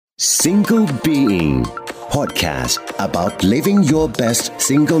Single Being Podcast about living your best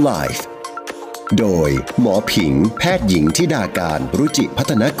single life โดยหมอผิงแพทย์หญิงธิดาการรุจิพั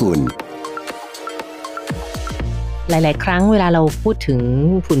ฒนกุลหลายๆครั้งเวลาเราพูดถึง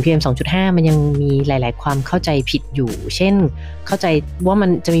ฝุ่น PM2.5 มันยังมีหลายๆความเข้าใจผิดอยู่เช่นเข้าใจว่ามัน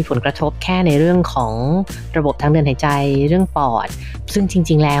จะมีผลกระทบแค่ในเรื่องของระบบทางเดินหายใจเรื่องปอดซึ่งจ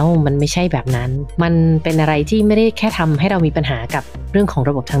ริงๆแล้วมันไม่ใช่แบบนั้นมันเป็นอะไรที่ไม่ได้แค่ทำให้เรามีปัญหากับเรื่องของ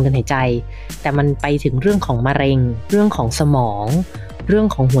ระบบทางเดินหายใจแต่มันไปถึงเรื่องของมะเร็งเรื่องของสมองเรื่อง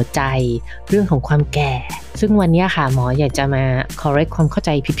ของหัวใจเรื่องของความแก่ซึ่งวันนี้ค่ะหมออยากจะมา correct ความเข้าใจ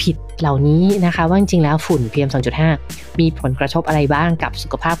ผิดๆเหล่านี้นะคะว่าจริงๆแล้วฝุ่น PM2.5 มีผลกระทบอะไรบ้างกับสุ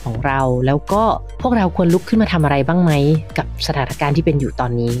ขภาพของเราแล้วก็พวกเราควรลุกขึ้นมาทำอะไรบ้างไหมกับสถานการณ์ที่เป็นอยู่ตอ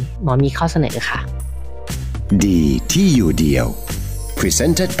นนี้หมอมีข้อเสนอค่ะดีที่อยู่เดียว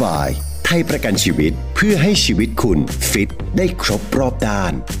Presented by ไทยประกันชีวิตเพื่อให้ชีวิตคุณฟิตได้ครบรอบด้า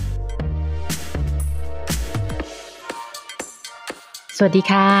นสวัสดี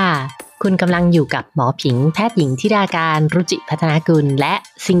ค่ะคุณกำลังอยู่กับหมอผิงแพทย์หญิงธิดาการรุจิพัฒนกุลและ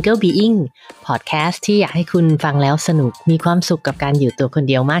Single Being Podcast ที่อยากให้คุณฟังแล้วสนุกมีความสุขกับการอยู่ตัวคน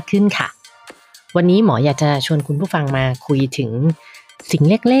เดียวมากขึ้นค่ะวันนี้หมออยากจะชวนคุณผู้ฟังมาคุยถึงสิ่ง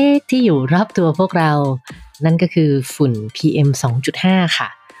เล็กๆที่อยู่รอบตัวพวกเรานั่นก็คือฝุ่น PM2.5 ค่ะ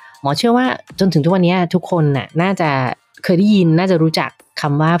หมอเชื่อว่าจนถึงทุกวันนี้ทุกคนน่าจะเคยได้ยินน่าจะรู้จักค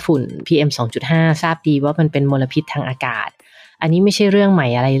ำว่าฝุ่น PM2.5 ทราบดีว่ามันเป็นมลพิษทางอากาศอันนี้ไม่ใช่เรื่องใหม่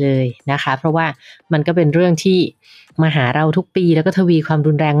อะไรเลยนะคะเพราะว่ามันก็เป็นเรื่องที่มาหาเราทุกปีแล้วก็ทวีความ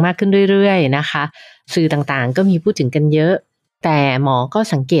รุนแรงมากขึ้นเรื่อยๆนะคะสื่อต่างๆก็มีพูดถึงกันเยอะแต่หมอก็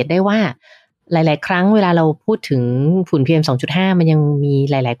สังเกตได้ว่าหลายๆครั้งเวลาเราพูดถึงฝุ่น PM2.5 มันยังมี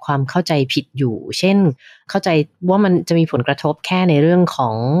หลายๆความเข้าใจผิดอยู่เช่นเข้าใจว่ามันจะมีผลกระทบแค่ในเรื่องขอ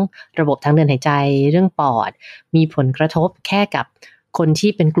งระบบทางเดินหายใจเรื่องปอดมีผลกระทบแค่กับคน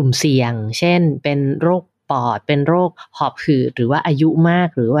ที่เป็นกลุ่มเสี่ยงเช่นเป็นโรคปอดเป็นโรคหอบหืดหรือว่าอายุมาก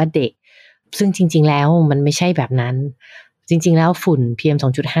หรือว่าเด็กซึ่งจริงๆแล้วมันไม่ใช่แบบนั้นจริงๆแล้วฝุ่น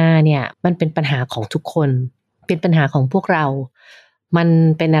PM2.5 เนี่ยมันเป็นปัญหาของทุกคนเป็นปัญหาของพวกเรามัน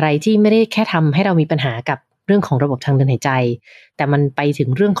เป็นอะไรที่ไม่ได้แค่ทำให้เรามีปัญหากับเรื่องของระบบทางเดินหายใจแต่มันไปถึง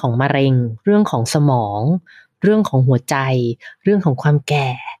เรื่องของมะเร็งเรื่องของสมองเรื่องของหัวใจเรื่องของความแก่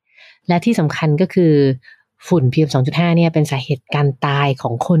และที่สำคัญก็คือฝุ่น PM2.5 เนี่ยเป็นสาเหตุการตายขอ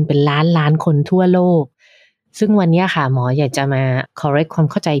งคนเป็นล้านๆคนทั่วโลกซึ่งวันนี้ค่ะหมออยากจะมา correct ความ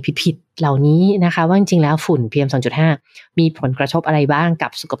เข้าใจผิดๆเหล่านี้นะคะว่าจริงๆแล้วฝุ่น PM2.5 มีผลกระทบอะไรบ้างกั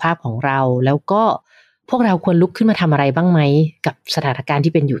บสุขภาพของเราแล้วก็พวกเราควรลุกขึ้นมาทำอะไรบ้างไหมกับสถานการณ์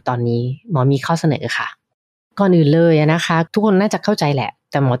ที่เป็นอยู่ตอนนี้หมอมีข้อเสนอค่ะก่อนอื่นเลยนะคะทุกคนน่าจะเข้าใจแหละ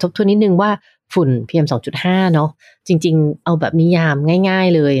แต่หมอทบทวนนิดนึงว่าฝุ่น PM2.5 เนาะจริงๆเอาแบบนิยามง่าย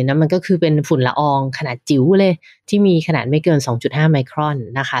ๆเลยนะมันก็คือเป็นฝุ่นละอองขนาดจิ๋วเลยที่มีขนาดไม่เกิน 2.5 ไมครอน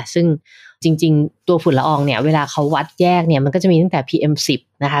นะคะซึ่งจริงๆตัวฝุ่นละอองเนี่ยเวลาเขาวัดแยกเนี่ยมันก็จะมีตั้งแต่ PM10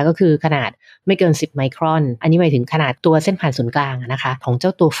 นะคะก็คือขนาดไม่เกิน10ไมครอนอันนี้หมายถึงขนาดตัวเส้นผ่านศูนย์กลางนะคะของเจ้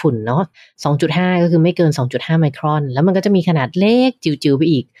าตัวฝุ่นเนาะ 2.5 ก็คือไม่เกิน 2.5 ไมครอนแล้วมันก็จะมีขนาดเล็กจิ๋วๆไป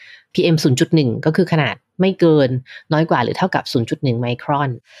อีก PM 0.1 ก็คือขนาดไม่เกินน้อยกว่าหรือเท่ากับ 0.1 ไมครอน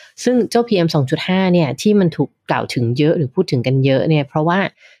ซึ่งเจ้า PM 2.5 เนี่ยที่มันถูกกล่าวถึงเยอะหรือพูดถึงกันเยอะเนี่ยเพราะว่า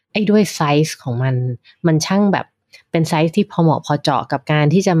ไอ้ด้วยไซส์ของมันช่างแบบเป็นไซส์ที่พอเหมาะพอเจาะกับการ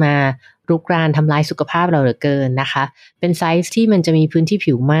ที่จะมารุกรานทำลายสุขภาพเราเหลือเกินนะคะเป็นไซส์ที่มันจะมีพื้นที่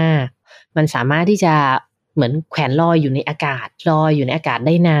ผิวมากมันสามารถที่จะเหมือนแขวนลอยอยู่ในอากาศไ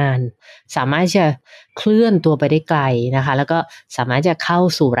ด้นานสามารถจะเคลื่อนตัวไปได้ไกลนะคะแล้วก็สามารถจะเข้า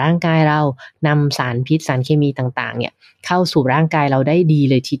สู่ร่างกายเรานำสารพิษสารเคมีต่างๆเนี่ยเข้าสู่ร่างกายเราได้ดี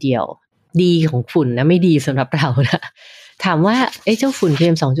เลยทีเดียวดีของฝุ่นนะไม่ดีสำหรับเรานะถามว่าเจ้าฝุ่น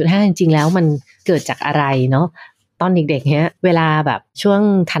PM2.5 จริงๆแล้วมันเกิดจากอะไรเนาะตอนเด็กๆเนี้ยเวลาแบบช่วง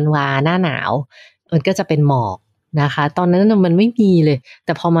ธันวาหน้าหนาวมันก็จะเป็นหมอกนะคะตอนนั้นมันไม่มีเลยแ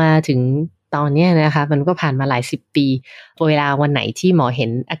ต่พอมาถึงตอนนี้นะคะมันก็ผ่านมาหลายสิบปีเวลาวันไหนที่หมอเห็น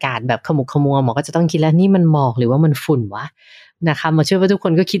อากาศแบบขมุกขมัวหมอก็จะต้องคิดแล้วนี่มันหมอกหรือว่ามันฝุ่นวะนะคะหมอเชื่อว่าทุกค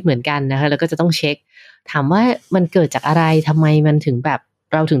นก็คิดเหมือนกันนะคะแล้วก็จะต้องเช็คถามว่ามันเกิดจากอะไรทำไมมันถึงแบบ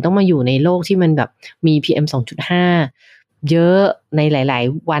เราถึงต้องมาอยู่ในโลกที่มันแบบมี PM2.5 เยอะในหลาย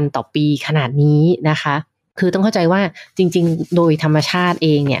ๆวันต่อปีขนาดนี้นะคะคือต้องเข้าใจว่าจริงๆโดยธรรมชาติเอ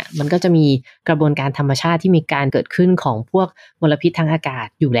งเนี่ยมันก็จะมีกระบวนการธรรมชาติที่มีการเกิดขึ้นของพวกมลพิษทางอากาศ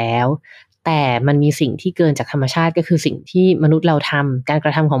อยู่แล้วแต่มันมีสิ่งที่เกินจากธรรมชาติก็คือสิ่งที่มนุษย์เราทำการกร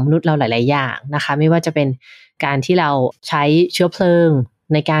ะทำของมนุษย์เราหลายๆอย่างนะคะไม่ว่าจะเป็นการที่เราใช้เชื้อเพลิง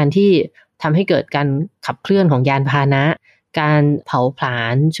ในการที่ทำให้เกิดการขับเคลื่อนของยานพาหนะการเผาผลา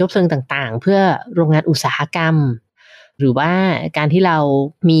ญเชื้อเพลิงต่างๆเพื่อโรงงานอุตสาหกรรมหรือว่าการที่เรา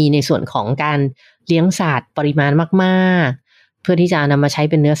มีในส่วนของการเลี้ยงสัตว์ปริมาณมากๆ เพื่อที่จะนำมาใช้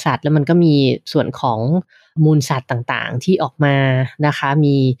เป็นเนื้อสัตว์แล้วมันก็มีส่วนของมูลสัตว์ต่างๆที่ออกมานะคะ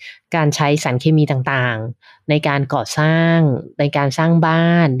มีการใช้สารเคมีต่างๆในการก่อสร้างในการสร้างบ้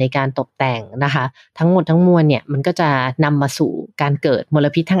านในการตกแต่งนะคะทั้งหมดทั้งมวลเนี่ยมันก็จะนำมาสู่การเกิดมล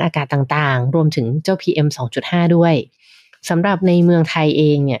พิษทางอากาศต่างๆรวมถึงเจ้า PM2.5 ด้วยสำหรับในเมืองไทยเอ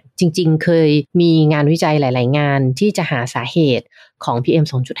งเนี่ยจริงๆเคยมีงานวิจัยหลายๆงานที่จะหาสาเหตุของ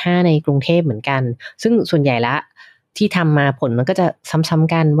PM2.5 ในกรุงเทพเหมือนกันซึ่งส่วนใหญ่ละที่ทำมาผลมันก็จะซ้ำ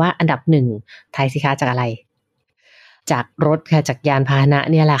ๆกันว่าอันดับหนึ่งทายสิคะจากอะไรจากรถค่ะจากยานพาหนะ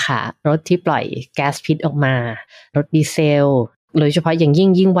เนี่ยแหละค่ะรถที่ปล่อยแก๊สพิษออกมารถดีเซลโดยเฉพาะอย่าง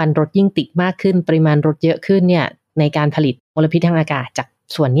ยิ่งวันรถยิ่งติดมากขึ้นปริมาณรถเยอะขึ้นเนี่ยในการผลิตมลพิษทางอากาศจาก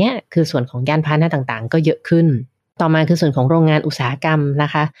ส่วนเนี้ยคือส่วนของยานพาหนะต่างๆก็เยอะขึ้นต่อมาคือส่วนของโรงงานอุตสาหกรรมนะ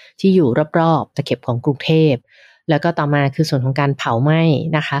คะที่อยู่รอบๆตะเข็บของกรุงเทพแล้วก็ต่อมาคือส่วนของการเผาไหม้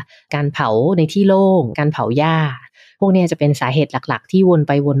นะคะการเผาในที่โล่งการเผาหญ้าพวกนี้จะเป็นสาเหตุหลักๆที่วนไ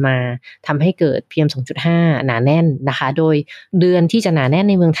ปวนมาทำให้เกิด PM2.5 หนาแน่นนะคะโดยเดือนที่จะหนาแน่น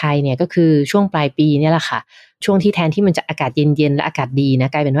ในเมืองไทยเนี่ยก็คือช่วงปลายปีนี่แหละค่ะช่วงที่แทนที่มันจะอากาศเย็นๆและอากาศดีนะ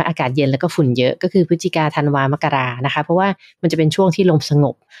กลายเป็นว่าอากาศเย็นแล้วก็ฝุ่นเยอะก็คือพฤศจิกาธันวามกรานะคะเพราะว่ามันจะเป็นช่วงที่ลมสง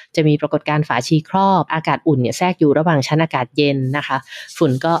บจะมีปรากฏการณ์ฝาชีครอบอากาศอุ่นเนี่ยแทรกอยู่ระหว่างชั้นอากาศเย็นนะคะฝุ่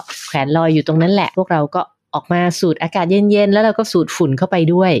นก็แขวนลอยอยู่ตรงนั้นแหละพวกเราก็ออกมาสูดอากาศเย็นๆแล้วเราก็สูดฝุ่นเข้าไป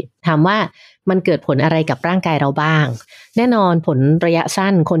ด้วยถามว่ามันเกิดผลอะไรกับร่างกายเราบ้างแน่นอนผลระยะ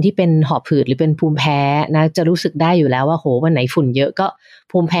สั้นคนที่เป็นหอบหืดหรือเป็นภูมิแพ้นะจะรู้สึกได้อยู่แล้วว่าโหวันไหนฝุ่นเยอะก็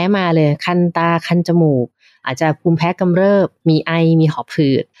ภูมิแพ้มาเลยคันตาคันจมูกอาจจะภูมิแพ้กำเริบมีไอมีหอบหื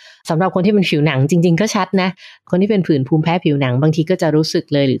ดสำหรับคนที่เป็นผิวหนังจริงๆก็ชัดนะคนที่เป็นผื่นภูมิแพ้ผิวหนังบางทีก็จะรู้สึก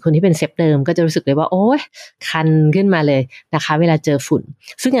เลยหรือคนที่เป็นเซปเดิมก็จะรู้สึกเลยว่าโอ๊ยคันขึ้นมาเลยนะคะเวลาเจอฝุ่น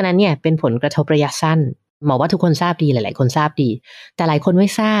ซึ่งอันนั้นเนี่ยเป็นผลกระทบระยะสั้นหมอว่าทุกคนทราบดีหลายๆคนทราบดีแต่หลายคนไม่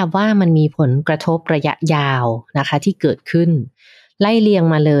ทราบว่ามันมีผลกระทบระยะยาวนะคะที่เกิดขึ้นไล่เรียง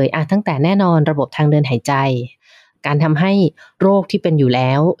มาเลยตั้งแต่แน่นอนระบบทางเดินหายใจการทำให้โรคที่เป็นอยู่แ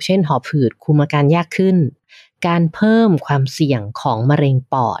ล้วเช่นหอบหืดคุมอาการยากขึ้นการเพิ่มความเสี่ยงของมะเร็ง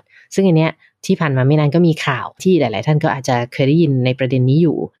ปอดซึ่งอันเนี้ยที่ผ่านมาไม่นานก็มีข่าวที่หลายๆท่านก็อาจจะเคยได้ยินในประเด็นนี้อ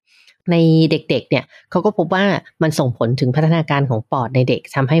ยู่ในเด็กๆเนี่ยเขาก็พบว่ามันส่งผลถึงพัฒนาการของปอดในเด็ก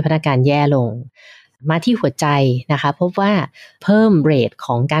ทำให้พัฒนาการแย่ลงมาที่หัวใจนะคะพบว่าเพิ่มเรทข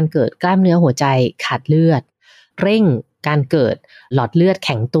องการเกิดกล้ามเนื้อหัวใจขาดเลือดเร่งการเกิดหลอดเลือดแ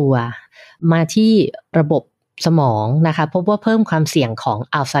ข็งตัวมาที่ระบบสมองนะคะพบว่าเพิ่มความเสี่ยงของ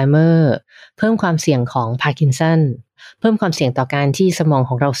อัลไซเมอร์เพิ่มความเสี่ยงของพาร์กินสันเพิ่มความเสี่ยงต่อการที่สมอง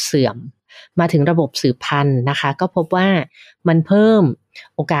ของเราเสื่อมมาถึงระบบสืบพันธุ์นะคะก็พบว่ามันเพิ่ม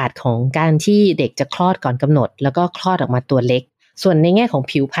โอกาสของการที่เด็กจะคลอดก่อนกำหนดแล้วก็คลอดออกมาตัวเล็กส่วนในแง่ของ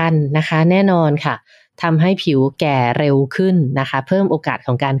ผิวพรรณนะคะแน่นอนค่ะทำให้ผิวแก่เร็วขึ้นนะคะเพิ่มโอกาสข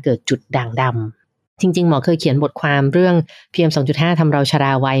องการเกิดจุดด่างดำจริงๆหมอเคยเขียนบทความเรื่อง PM2.5 ทำเราชร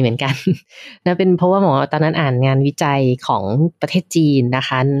าวัยเหมือนกันนะเป็นเพราะว่าหมอตอนนั้นอ่านงานวิจัยของประเทศจีนนะค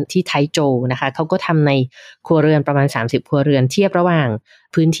ะที่ไทโจวนะคะเขาก็ทำในครัวเรือนประมาณ30ครัวเรือนเทียบระหว่าง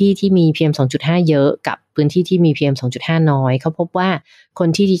พื้นที่ที่มี PM2.5 เยอะกับพื้นที่ที่มี PM2.5 น้อยเขาพบว่าคน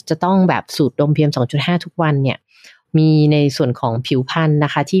ที่จะต้องแบบสูดดม PM2.5 ทุกวันเนี่ยมีในส่วนของผิวพรรณน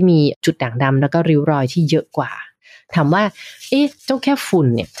ะคะที่มีจุดด่างดำแล้วก็ริ้วรอยที่เยอะกว่าถามว่าเจ้าแค่ฝุ่น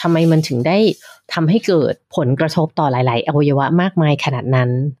เนี่ยทำไมมันถึงได้ทำให้เกิดผลกระทบต่อหลายๆอวัยวะมากมายขนาดนั้น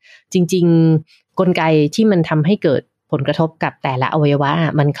จริงๆกลไกที่มันทำให้เกิดผลกระทบกับแต่ละอวัยวะ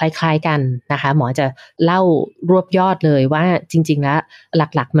มันคล้ายๆกันนะคะหมอจะเล่ารวบยอดเลยว่าจริงๆแล้วห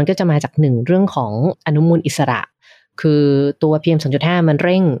ลักๆมันก็จะมาจาก1เรื่องของอนุมูลอิสระคือตัว PM2.5 มันเ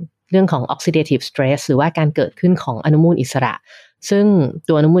ร่งเรื่องของ oxidative stress หรือว่าการเกิดขึ้นของอนุมูลอิสระซึ่ง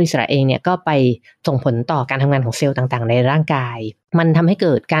ตัวอนุมูลอิสระเองเนี่ยก็ไปส่งผลต่อการทำงานของเซลล์ต่างๆในร่างกายมันทำให้เ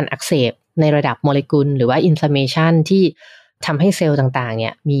กิดการอักเสบในระดับโมเลกุลหรือว่า inflammation ที่ทำให้เซลล์ต่างๆเนี่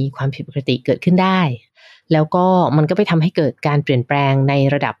ยมีความผิดปกติเกิดขึ้นได้แล้วก็มันก็ไปทำให้เกิดการเปลี่ยนแปลงใน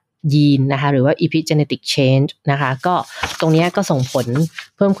ระดับยีนนะคะหรือว่า EP.180 change นะคะก็ตรงนี้ก็ส่งผล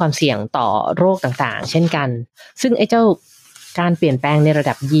เพิ่มความเสี่ยงต่อโรคต่างๆเช่นกันซึ่งไอ้เจ้าการเปลี่ยนแปลงในระ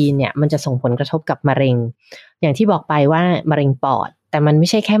ดับยีนเนี่ยมันจะส่งผลกระทบกับมะเร็งอย่างที่บอกไปว่ามะเร็งปอดแต่มันไม่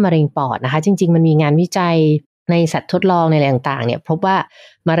ใช่แค่มะเร็งปอดนะคะจริงๆมันมีงานวิจัยในสัตว์ทดลองในอะไรต่างๆเนี่ยพบว่า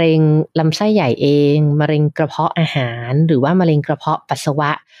มะเร็งลำไส้ใหญ่เองมะเร็งกระเพาะอาหารหรือว่ามะเร็งกระเพาะปัสสาว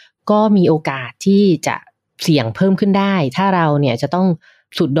ะก็มีโอกาสที่จะเสี่ยงเพิ่มขึ้นได้ถ้าเราเนี่ยจะต้อง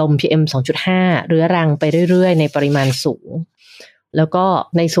สูดดม PM2.5 เรื้อรังไปเรื่อยๆในปริมาณสูงแล้วก็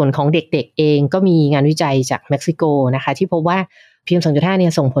ในส่วนของเด็กๆเองก็มีงานวิจัยจากเม็กซิโกนะคะที่พบว่า PM 2.5 เนี่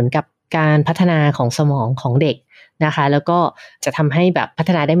ยส่งผลกับการพัฒนาของสมองของเด็กนะคะแล้วก็จะทำให้แบบพัฒ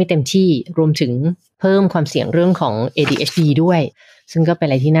นาได้ไม่เต็มที่รวมถึงเพิ่มความเสี่ยงเรื่องของ ADHD ด้วยซึ่งก็เป็นอ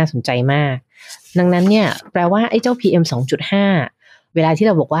ะไรที่น่าสนใจมากดังนั้นเนี่ยแปลว่าไอ้เจ้า PM 2.5 เวลาที่เ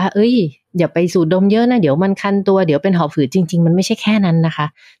ราบอกว่าอย่าไปสูดดมเยอะนะเดี๋ยวมันคันตัวเดี๋ยวเป็นหอบหืดจริงๆมันไม่ใช่แค่นั้นนะคะ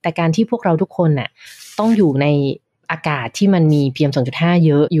แต่การที่พวกเราทุกคนน่ะต้องอยู่ในอากาศที่มันมี PM 2.5 เ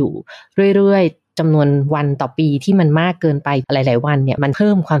ยอะอยู่เรื่อยๆจำนวนวันต่อปีที่มันมากเกินไปหลายๆวันเนี่ยมันเ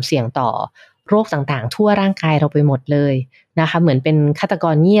พิ่มความเสี่ยงต่อโรคต่างๆทั่วร่างกายเราไปหมดเลยนะคะเหมือนเป็นฆาตก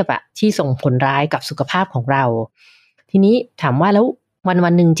รเงียบอะที่ส่งผลร้ายกับสุขภาพของเราทีนี้ถามว่าแล้ววั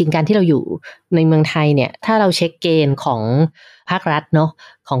นๆนึงจริงการที่เราอยู่ในเมืองไทยเนี่ยถ้าเราเช็คเกณฑ์ของภาครัฐเนาะ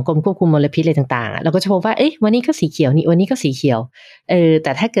ของกรมควบคุมมลพิษอะไรต่างๆเราก็จะพบว่าวันนี้ก็สีเขียวนี่วันนี้ก็สีเขียวแ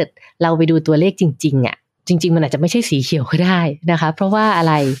ต่ถ้าเกิดเราไปดูตัวเลขจริงๆอะจริงๆมันอาจจะไม่ใช่สีเขียวก็ได้นะคะเพราะว่าอะ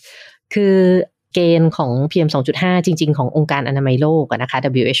ไรคือเกณฑ์ของ PM 2.5 จริงๆขององค์การอนามัยโลกนะคะ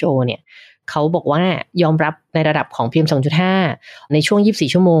WHO เนี่ยเขาบอกว่ายอมรับในระดับของ PM 2.5 ในช่วง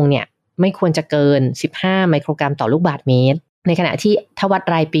24ชั่วโมงเนี่ยไม่ควรจะเกิน15ไมโครกรัมต่อลูกบาศก์เมตรในขณะที่ถ้าวัด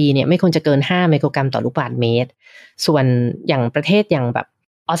รายปีเนี่ยไม่ควรจะเกิน5ไมโครกรัมต่อลูกบาศก์เมตรส่วนอย่างประเทศอย่างแบบ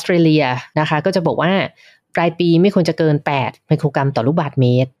ออสเตรเลียนะคะก็จะบอกว่ารายปีไม่ควรจะเกิน8ไมโครกรัมต่อลูกบาศก์เม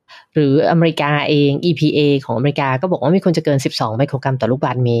ตรหรืออเมริกาเอง EPA ของอเมริกาก็บอกว่าไม่ควรจะเกิน12ไมโครกรัมต่อลูกบ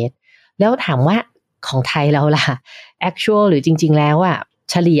าศก์เมตรแล้วถามว่าของไทยเราล่ะ actual หรือจริงๆแล้วอ่ะ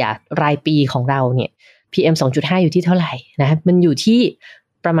เฉลี่ยรายปีของเราเนี่ย PM 2.5 อยู่ที่เท่าไหร่นะมันอยู่ที่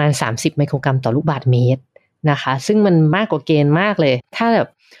ประมาณ30ไมโครกรัมต่อลูกบาศก์เมตรนะคะซึ่งมันมากกว่าเกณฑ์มากเลยถ้าแบบ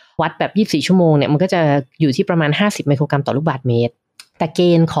วัดแบบ24ชั่วโมงเนี่ยมันก็จะอยู่ที่ประมาณ50ไมโครกรัมต่อลูกบาศก์เมตรแต่เก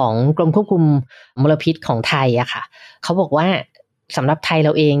ณฑ์ของกรมควบคุมมลพิษของไทยอะค่ะเขาบอกว่าสำหรับไทยเร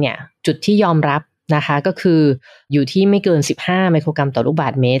าเองเนี่ยจุดที่ยอมรับนะคะก็คืออยู่ที่ไม่เกิน15ไมโครกรัมต่อลูกบา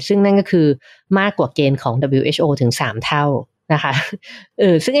ศก์เมตรซึ่งนั่นก็คือมากกว่าเกณฑ์ของ WHO ถึง3เท่านะคะ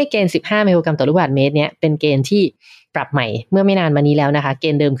ซึ่งไอ้เกณฑ์15ไมโครกรัมต่อลูกบาศก์เมตรเนี่ยเป็นเกณฑ์ที่ปรับใหม่เมื่อไม่นานมานี้แล้วนะคะเก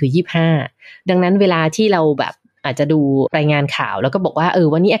ณฑ์เดิมคือ25ดังนั้นเวลาที่เราแบบอาจจะดูรายงานข่าวแล้วก็บอกว่า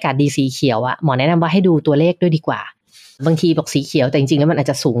วันนี้อากาศดีสีเขียวอะหมอแนะนำว่าให้ดูตัวเลขด้วยดีกว่าบางทีบอกสีเขียวแต่จริงๆแล้วมันอาจ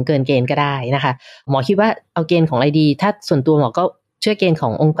จะสูงเกินเกณฑ์ก็ได้นะคะหมอคิดว่าเอาเกณฑ์ของอะไรดีถ้าส่วนตัวหมอก็เชื่อเกณฑ์ขอ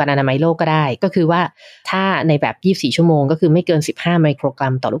งองค์การอนามัยโลกก็ได้ก็คือว่าถ้าในแบบ24ชั่วโมงก็คือไม่เกิน15ไมโครกรั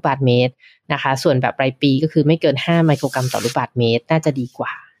มต่อลูกบาศก์เมตรนะคะส่วนแบบรายปีก็คือไม่เกิน5ไมโครกรัมต่อลูกบาศก์เมตรน่าจะดีกว่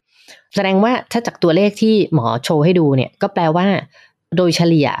าแสดงว่าถ้าจากตัวเลขที่หมอโชว์ให้ดูเนี่ยก็แปลว่าโดยเฉ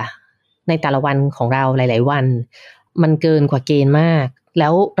ลี่ยในแต่ละวันของเราหลายๆวันมันเกินกว่าเกณฑ์มากแล้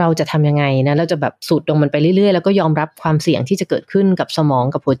วเราจะทำยังไงนะเราจะแบบสูดดมมันไปเรื่อยๆแล้วก็ยอมรับความเสี่ยงที่จะเกิดขึ้นกับสมอง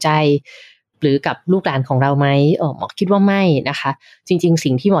กับหัวใจหรือกับลูกหลานของเราไหมหมอคิดว่าไม่นะคะจริงๆ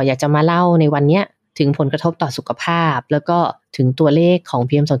สิ่งที่หมออยากจะมาเล่าในวันนี้ถึงผลกระทบต่อสุขภาพแล้วก็ถึงตัวเลขของ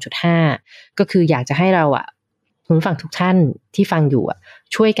PM 2.5 ก็คืออยากจะให้เราคุณฟังทุกท่านที่ฟังอยู่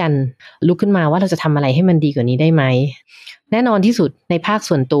ช่วยกันลุกขึ้นมาว่าเราจะทำอะไรให้มันดีกว่านี้ได้ไหมแน่นอนที่สุดในภาค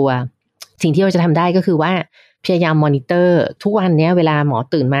ส่วนตัวสิ่งที่เราจะทำได้ก็คือว่าพยายามมอนิเตอร์ทุกวันนี้เวลาหมอ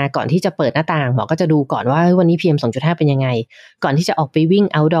ตื่นมาก่อนที่จะเปิดหน้าต่างหมอก็จะดูก่อนว่าวันนี้ PM 2.5 เป็นยังไงก่อนที่จะออกไปวิ่ง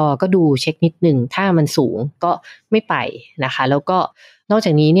outdoor ก็ดูเช็คนิดนึงถ้ามันสูงก็ไม่ไปนะคะแล้วก็นอกจ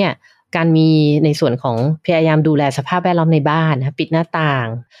ากนี้เนี่ยการมีในส่วนของพยายามดูแลสภาพแวดล้อมในบ้านนะปิดหน้าต่าง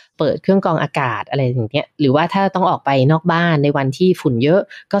เปิดเครื่องกรองอากาศอะไรอย่างเงี้ยหรือว่าถ้าต้องออกไปนอกบ้านในวันที่ฝุ่นเยอะ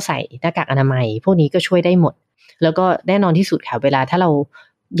ก็ใส่หน้ากากอนามัยพวกนี้ก็ช่วยได้หมดแล้วก็แน่นอนที่สุดค่ะเวลาถ้าเรา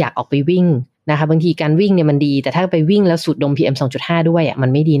อยากออกไปวิ่งนะคะบางทีการวิ่งเนี่ยมันดีแต่ถ้าไปวิ่งแล้วสูดดม PM 2.5 ด้วยมัน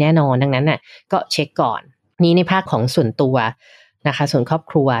ไม่ดีแน่นอนดังนั้นก็เช็คก่อนนี้ในภาคของส่วนตัวนะคะส่วนครอบ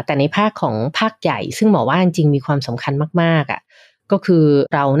ครัวแต่ในภาคของภาคใหญ่ซึ่งหมอว่าจริงๆมีความสำคัญมากๆก็คือ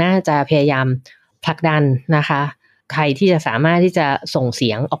เราน่าจะพยายามผลักดันนะคะใครที่จะสามารถที่จะส่งเสี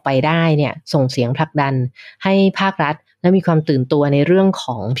ยงออกไปได้เนี่ยส่งเสียงผลักดันให้ภาครัฐและมีความตื่นตัวในเรื่องข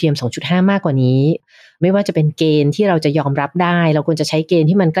อง PM 2.5 มากกว่านี้ไม่ว่าจะเป็นเกณฑ์ที่เราจะยอมรับได้เราควรจะใช้เกณฑ์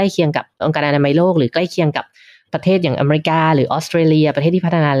ที่มันใกล้เคียงกับองค์การอนามัยโลกหรือใกล้เคียงกับประเทศอย่างอเมริกาหรือออสเตรเลียประเทศที่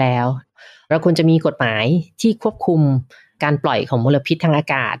พัฒนาแล้วเราควรจะมีกฎหมายที่ควบคุมการปล่อยของมลพิษทางอา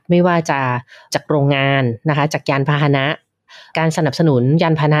กาศไม่ว่าจะจากโรงงานนะคะจากยานพาหนะการสนับสนุนยา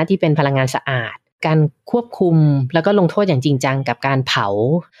นพาหนะที่เป็นพลังงานสะอาดการควบคุมแล้วก็ลงโทษอย่างจริงจังกับการเผา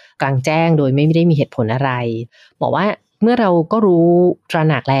กลางแจ้งโดยไม่ได้มีเหตุผลอะไรบอกว่าเมื่อเราก็รู้ตระ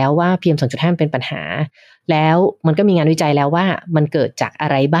หนักแล้วว่า PM 2.5 เป็นปัญหาแล้วมันก็มีงานวิจัยแล้วว่ามันเกิดจากอะ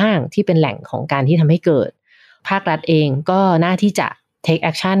ไรบ้างที่เป็นแหล่งของการที่ทำให้เกิดภาครัฐเองก็น่าที่จะ take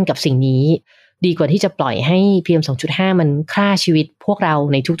action กับสิ่งนี้ดีกว่าที่จะปล่อยให้ PM 2.5 มันฆ่าชีวิตพวกเรา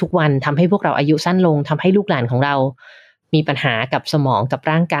ในทุกๆวันทำให้พวกเราอายุสั้นลงทำให้ลูกหลานของเรามีปัญหากับสมองกับ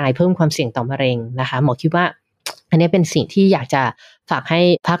ร่างกายเพิ่มความเสี่ยงต่อมะเร็งนะคะหมอคิดว่าอันนี้เป็นสิ่งที่อยากจะฝากให้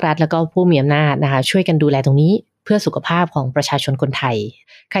ภาครัฐแล้วก็ผู้มีอำนาจนะคะช่วยกันดูแลตรงนี้ เพื่อสุขภาพของประชาชนคนไทย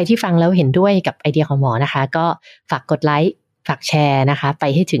ใครที่ฟังแล้วเห็นด้วยกับไอเดียของหมอนะคะก็ฝากกดไลค์ฝากแชร์นะคะไป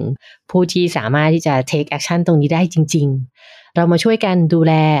ให้ถึงผู้ที่สามารถที่จะ take action ตรงนี้ได้จริงๆเรามาช่วยกันดู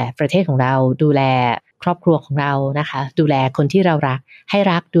แลประเทศของเราดูแลครอบครัวของเรานะคะดูแลคนที่เรารักให้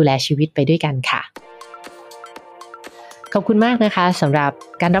รักดูแลชีวิตไปด้วยกันค่ะขอบคุณมากนะคะสำหรับ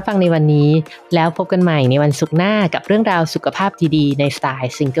การรับฟังในวันนี้แล้วพบกันใหม่ในวันศุกร์หน้ากับเรื่องราวสุขภาพดีๆในสไต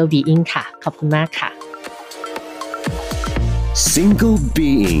ล์ Single Being ค่ะขอบคุณมากค่ะ Single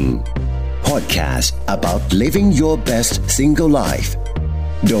Being Podcast about living your best single life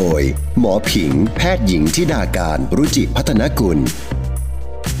โดยหมอผิงแพทย์หญิงธิดาการรุจิพัฒนกุล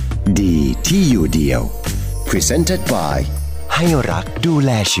ดีที่อยู่เดียว Presented by ให้รักดูแ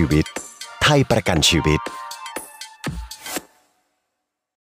ลชีวิตไทยประกันชีวิต